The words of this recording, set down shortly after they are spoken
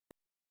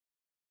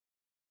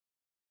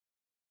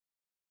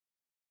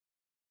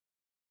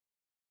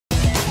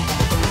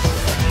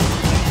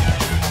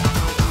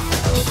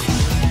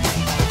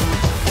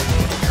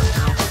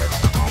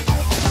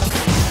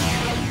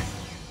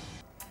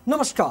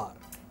Namaskar.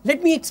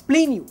 Let me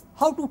explain you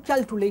how to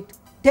calculate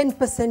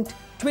 10%,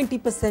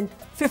 20%,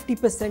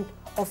 50%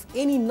 of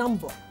any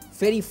number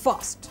very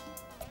fast.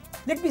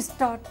 Let me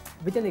start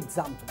with an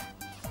example.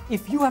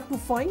 If you have to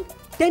find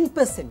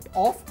 10%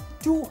 of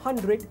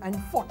 240,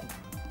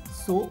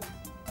 so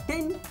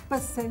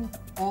 10%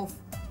 of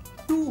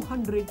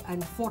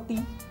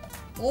 240,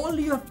 all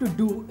you have to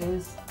do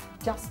is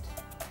just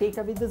take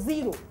away the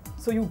zero.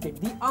 So you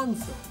get the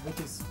answer, which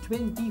is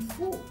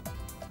 24.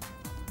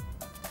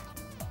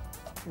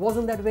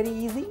 Wasn't that very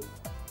easy?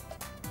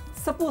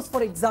 Suppose,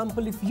 for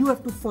example, if you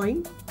have to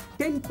find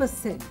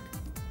 10%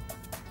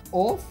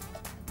 of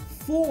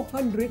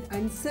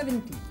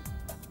 470.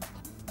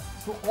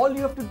 So all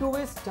you have to do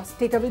is just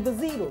take away the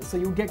zero. So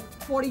you get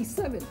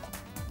 47.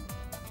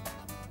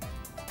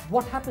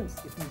 What happens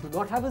if you do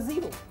not have a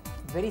zero?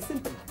 Very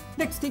simple.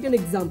 Let's take an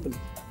example.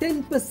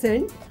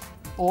 10%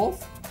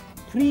 of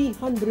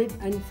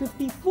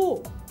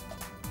 354.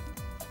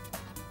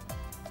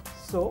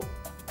 So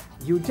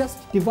you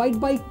just divide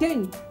by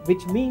 10,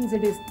 which means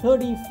it is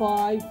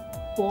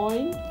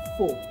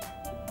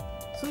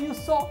 35.4. So you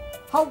saw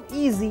how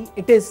easy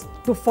it is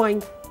to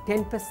find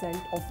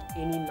 10% of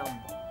any number.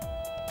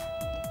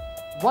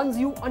 Once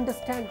you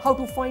understand how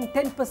to find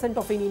 10%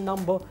 of any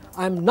number,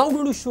 I am now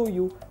going to show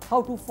you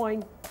how to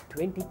find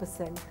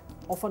 20%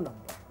 of a number.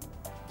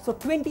 So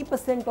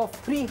 20% of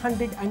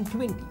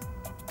 320.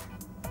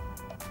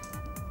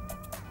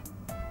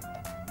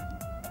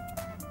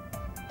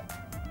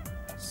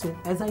 So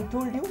as I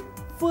told you,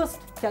 first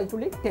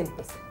calculate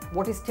 10%.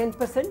 What is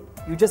 10%?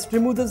 You just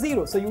remove the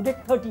zero, so you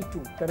get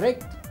 32,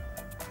 correct?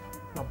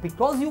 Now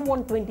because you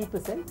want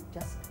 20%,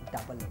 just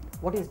double it.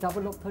 What is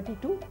double of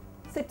 32?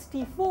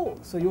 64.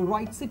 So you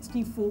write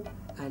 64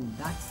 and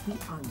that's the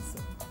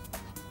answer.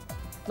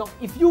 Now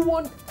if you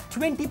want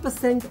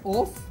 20%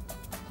 of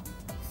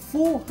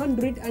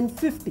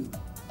 450,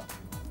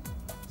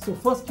 so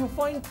first you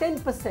find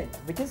 10%,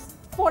 which is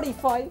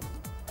 45.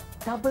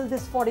 Double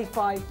this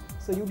 45.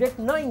 So you get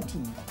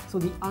 90. So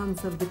the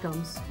answer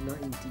becomes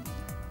 90.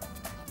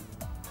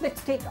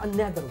 Let's take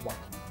another one.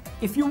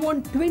 If you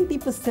want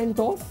 20%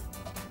 of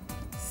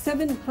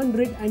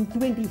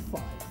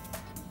 725.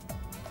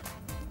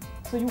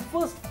 So you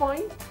first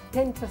find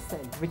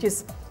 10%, which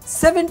is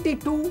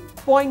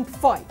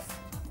 72.5.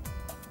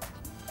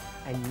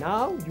 And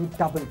now you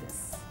double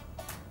this.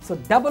 So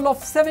double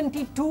of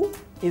 72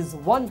 is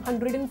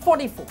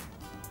 144.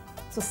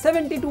 So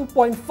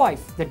 72.5,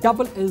 the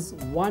double is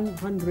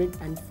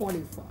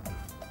 145.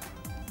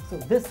 So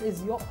this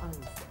is your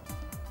answer.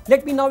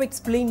 Let me now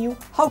explain you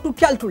how to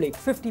calculate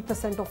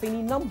 50% of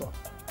any number.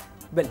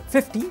 Well,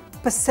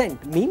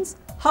 50% means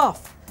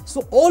half.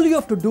 So all you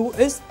have to do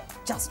is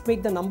just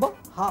make the number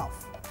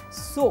half.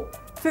 So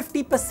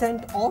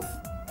 50% of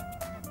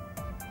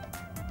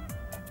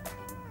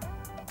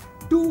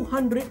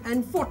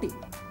 240.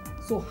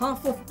 So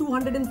half of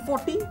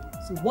 240,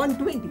 so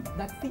 120.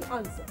 That's the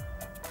answer.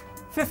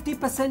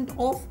 50%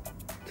 of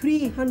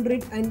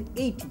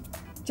 380,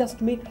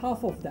 just make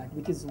half of that,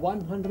 which is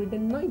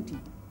 190.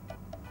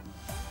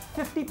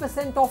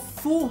 50% of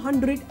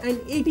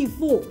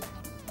 484,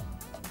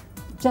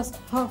 just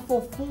half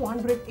of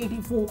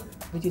 484,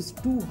 which is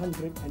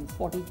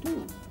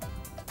 242.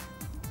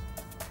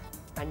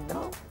 And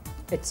now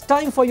it's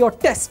time for your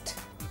test.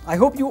 I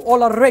hope you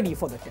all are ready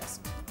for the test.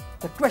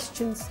 The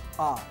questions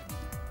are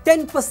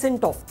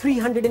 10% of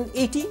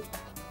 380,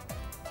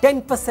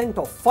 10%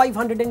 of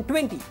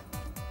 520,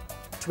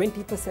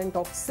 20%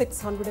 of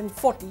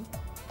 640,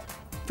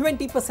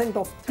 20%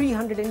 of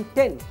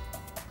 310,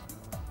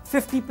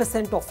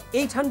 50% of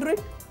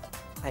 800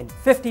 and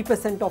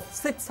 50% of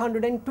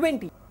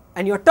 620.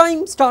 And your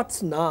time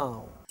starts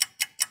now.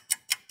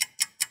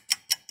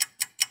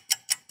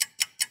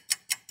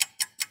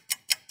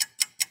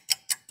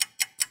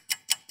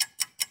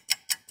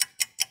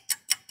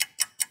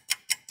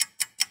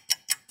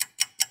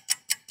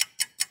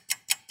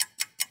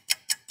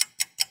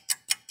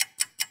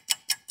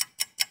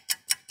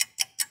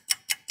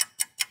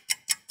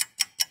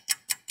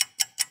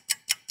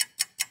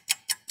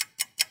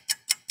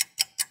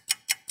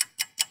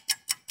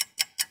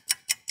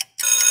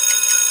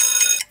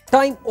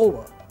 Time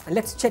over, and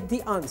let's check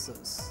the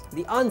answers.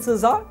 The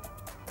answers are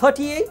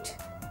 38,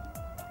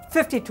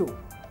 52,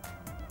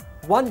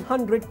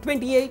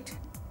 128,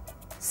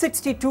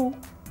 62,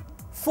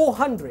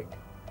 400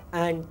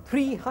 and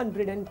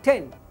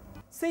 310.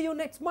 See you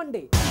next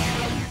Monday.